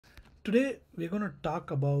Today we're going to talk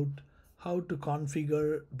about how to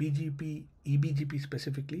configure BGP, eBGP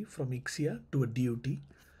specifically from IXIA to a DOT.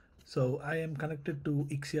 So I am connected to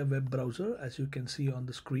IXIA web browser as you can see on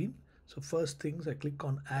the screen. So first things I click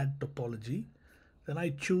on add topology. Then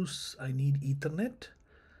I choose I need Ethernet,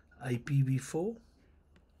 IPv4,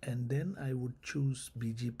 and then I would choose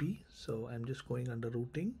BGP. So I'm just going under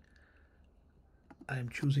routing. I'm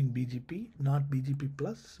choosing BGP, not BGP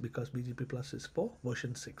Plus, because BGP Plus is for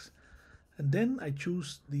version 6. And then I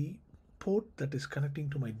choose the port that is connecting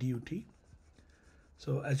to my DOT.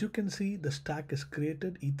 So as you can see, the stack is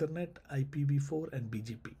created: Ethernet, IPv4 and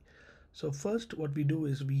BGP. So first what we do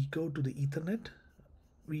is we go to the Ethernet.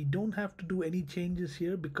 We don't have to do any changes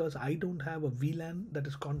here because I don't have a VLAN that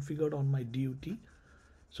is configured on my DOT.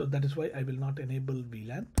 So that is why I will not enable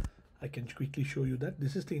VLAN. I can quickly show you that.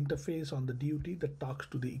 This is the interface on the DOT that talks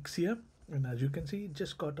to the IXIA. And as you can see, it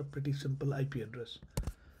just got a pretty simple IP address.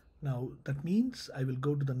 Now that means I will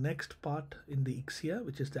go to the next part in the IXIA,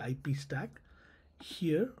 which is the IP stack.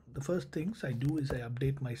 Here, the first things I do is I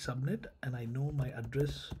update my subnet, and I know my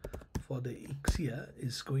address for the IXIA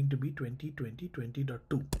is going to be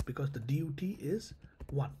 20.20.20.2 because the DOT is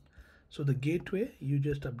 1. So the gateway, you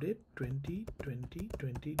just update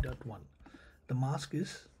 20.20.20.1. The mask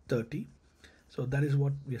is 30. So that is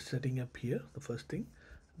what we are setting up here, the first thing.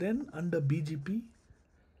 Then under BGP,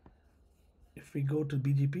 if we go to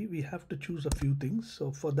BGP, we have to choose a few things.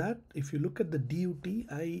 So for that, if you look at the DOT,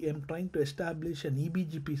 I am trying to establish an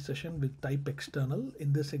eBGP session with type external.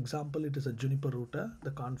 In this example, it is a Juniper router.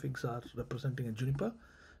 The configs are representing a Juniper.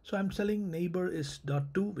 So I'm telling neighbor is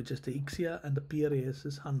 .2, which is the IXIA, and the peer AS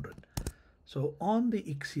is 100. So on the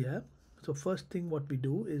IXIA, so first thing what we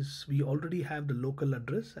do is we already have the local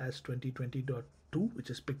address as 2020.2, which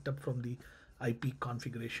is picked up from the IP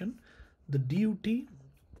configuration. The DOT,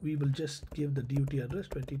 we will just give the DOT address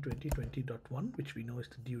 20.20.20.1, which we know is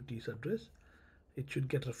the DOT's address. It should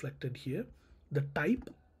get reflected here. The type,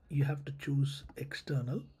 you have to choose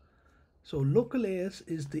external. So local AS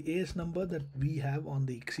is the AS number that we have on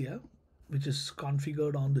the IXIA, which is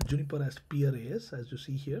configured on the Juniper as peer AS, as you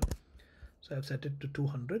see here. So I've set it to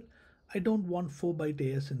 200. I don't want 4-byte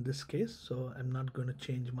AS in this case, so I'm not going to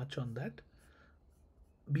change much on that.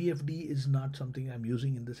 BFD is not something I'm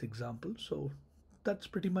using in this example, so that's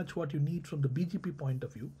pretty much what you need from the BGP point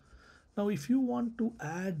of view. Now, if you want to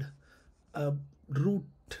add a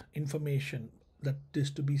route information that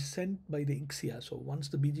is to be sent by the IXIA, so once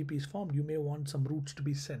the BGP is formed, you may want some routes to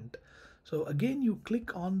be sent. So again, you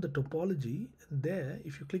click on the topology, and there,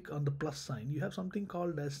 if you click on the plus sign, you have something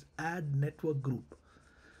called as add network group.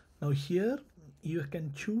 Now here, you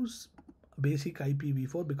can choose basic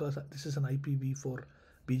IPv4 because this is an IPv4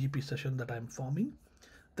 BGP session that I'm forming.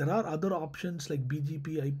 There are other options like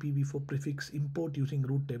BGP IPv4 prefix import using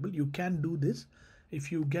route table. You can do this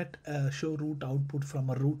if you get a show route output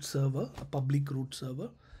from a root server, a public root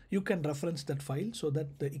server. You can reference that file so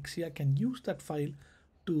that the IXIA can use that file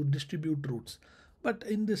to distribute routes. But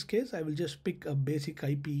in this case, I will just pick a basic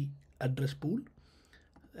IP address pool.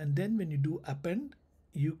 And then when you do append,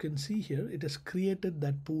 you can see here it has created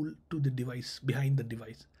that pool to the device, behind the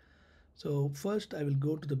device. So first I will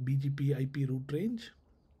go to the BGP IP route range.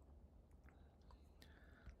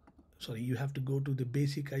 Sorry, you have to go to the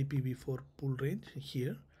basic IPv4 pool range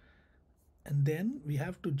here, and then we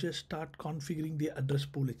have to just start configuring the address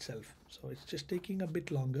pool itself. So it's just taking a bit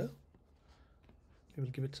longer. We will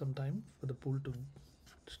give it some time for the pool to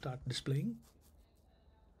start displaying.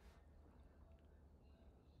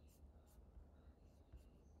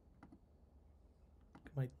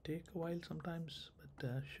 It might take a while sometimes,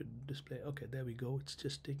 but should display. Okay, there we go. It's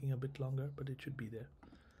just taking a bit longer, but it should be there.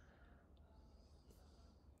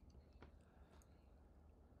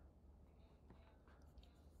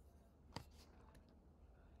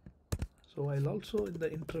 So I'll also in the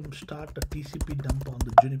interim start a TCP dump on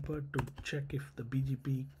the Juniper to check if the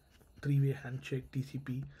BGP 3-way handshake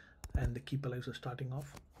TCP and the keep alives are starting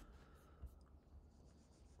off.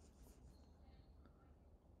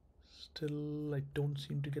 Still, I don't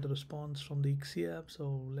seem to get a response from the IXIA,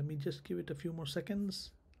 so let me just give it a few more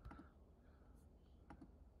seconds.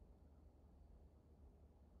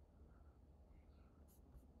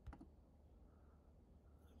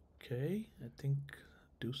 Okay, I think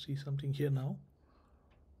do see something here now.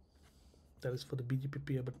 That is for the BGP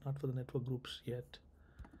peer, but not for the network groups yet.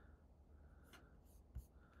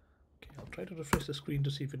 Okay, I'll try to refresh the screen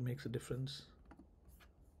to see if it makes a difference.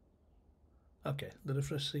 Okay, the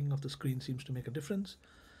refreshing of the screen seems to make a difference.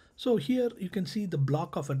 So here you can see the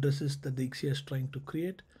block of addresses that the IXIA is trying to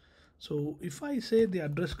create. So if I say the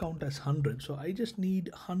address count as 100, so I just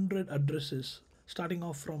need 100 addresses starting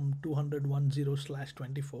off from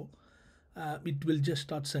 200.10/24, it will just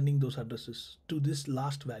start sending those addresses to this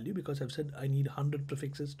last value because I've said I need 100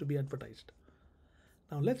 prefixes to be advertised.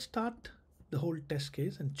 Now let's start the whole test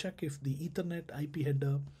case and check if the Ethernet, IP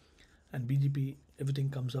header, and BGP, everything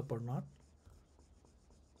comes up or not.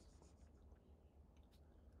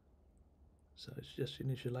 So it's just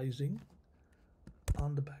initializing.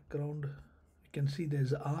 On the background, you can see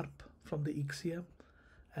there's ARP from the IXIA,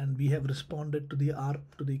 and we have responded to the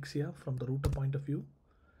ARP to the IXIA from the router point of view.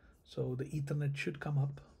 So the Ethernet should come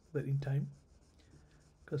up in time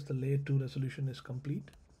because the layer 2 resolution is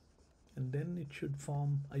complete, and then it should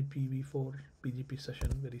form IPv4 BGP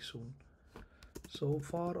session very soon. So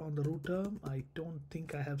far on the router, I don't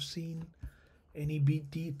think I have seen any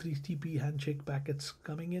BT3TP handshake packets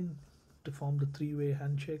coming in to form the three-way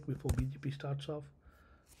handshake before BGP starts off,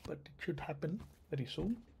 but it should happen very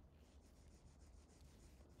soon.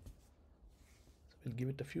 So we'll give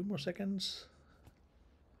it a few more seconds.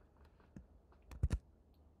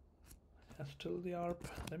 Still the ARP.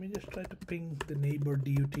 Let me just try to ping the neighbor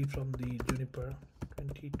DUT from the Juniper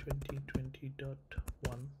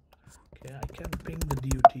 2020.20.1. Okay, I can ping the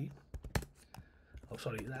DUT. Oh,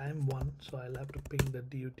 sorry, I am one, so I'll have to ping the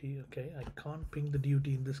DUT. Okay, I can't ping the DUT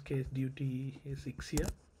in this case. DUT is IXIA.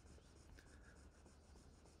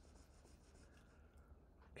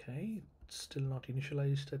 Okay, it's still not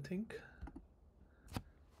initialized, I think.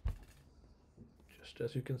 Just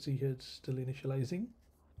as you can see here, it's still initializing.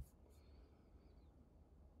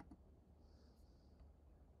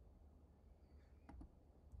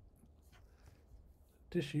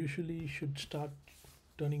 This usually should start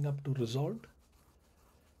turning up to resolved.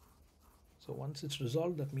 So once it's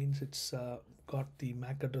resolved, that means it's got the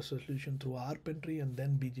MAC address resolution through ARP entry, and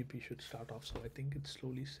then BGP should start off. So I think it's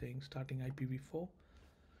slowly saying starting IPv4.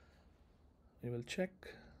 We will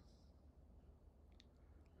check.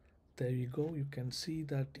 There you go. You can see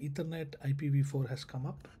that Ethernet IPv4 has come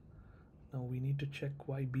up. Now we need to check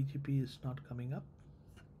why BGP is not coming up.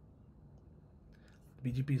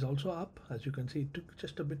 BGP is also up. As you can see, it took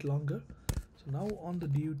just a bit longer. So now on the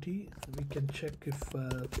DUT, we can check if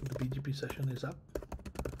the BGP session is up.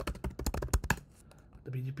 The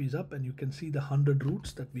BGP is up, and you can see the 100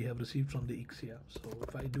 routes that we have received from the IXIA. So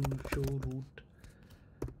if I do show route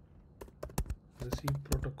receive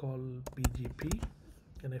protocol BGP,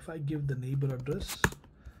 and if I give the neighbor address,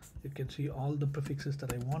 you can see all the prefixes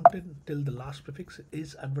that I wanted till the last prefix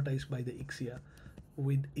is advertised by the IXIA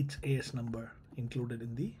with its AS number included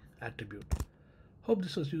in the attribute. Hope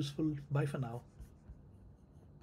this was useful. Bye for now.